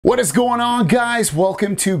What is going on, guys?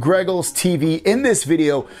 Welcome to Greggles TV. In this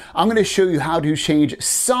video, I'm going to show you how to change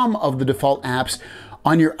some of the default apps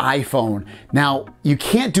on your iPhone. Now, you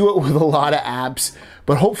can't do it with a lot of apps,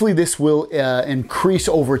 but hopefully this will increase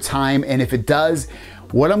over time. And if it does,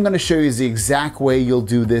 what I'm going to show you is the exact way you'll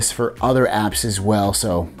do this for other apps as well.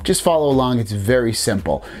 So just follow along. It's very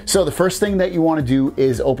simple. So the first thing that you want to do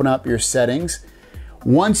is open up your settings.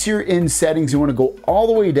 Once you're in settings, you want to go all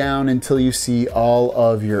the way down until you see all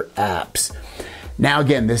of your apps. Now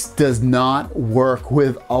again, this does not work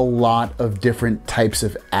with a lot of different types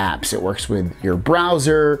of apps. It works with your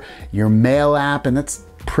browser, your mail app, and that's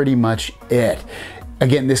pretty much it.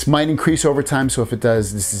 Again, this might increase over time, so if it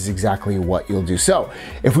does, this is exactly what you'll do. So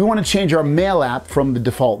if we want to change our mail app from the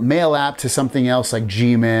default mail app to something else like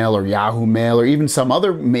Gmail or Yahoo Mail or even some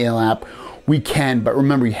other mail app, we can, but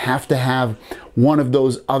remember, you have to have one of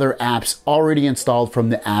those other apps already installed from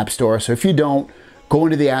the App Store. So if you don't, go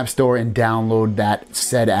into the App Store and download that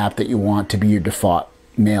said app that you want to be your default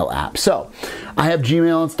mail app. So I have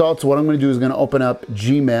Gmail installed, so what I'm going to do is going to open up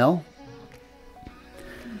Gmail,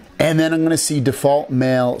 and then I'm going to see default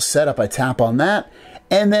mail setup. I tap on that,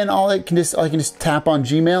 and then I can just tap on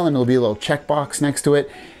Gmail, and it'll be a little checkbox next to it.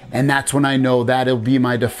 And that's when I know that it'll be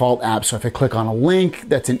my default app. So if I click on a link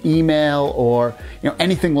that's an email or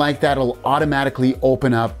anything like that, it'll automatically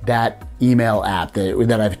open up that email app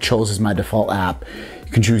that I've chosen as my default app.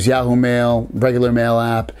 You can choose Yahoo Mail, regular mail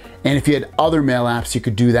app, and if you had other mail apps, you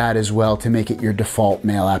could do that as well to make it your default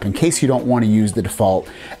mail app in case you don't want to use the default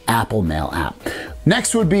Apple Mail app.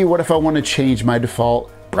 Next would be, what if I want to change my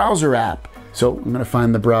default browser app? So I'm going to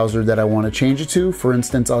find the browser that I want to change it to. For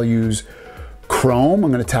instance, I'll use Chrome.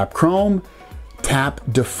 I'm going to tap Chrome, tap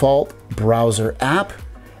default browser app,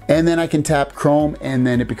 and then I can tap Chrome, and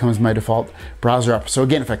then it becomes my default browser app. So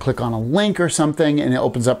again, if I click on a link or something and it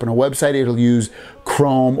opens up on a website, it'll use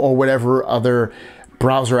Chrome or whatever other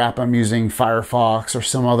browser app I'm using, Firefox or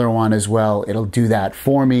some other one as well. It'll do that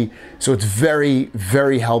for me. So it's very,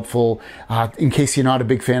 very helpful. In case you're not a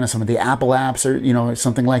big fan of some of the Apple apps or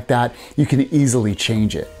something like that, you can easily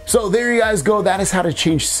change it. So there you guys go. That is how to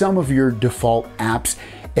change some of your default apps.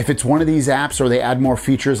 If it's one of these apps or they add more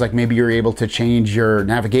features, like maybe you're able to change your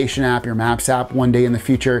navigation app, your Maps app one day in the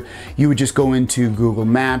future, you would just go into Google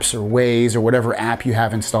Maps or Waze or whatever app you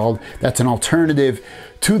have installed. That's an alternative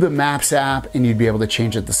to the Maps app, and you'd be able to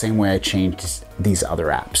change it the same way I changed these other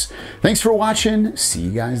apps. Thanks for watching. See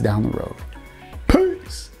you guys down the road.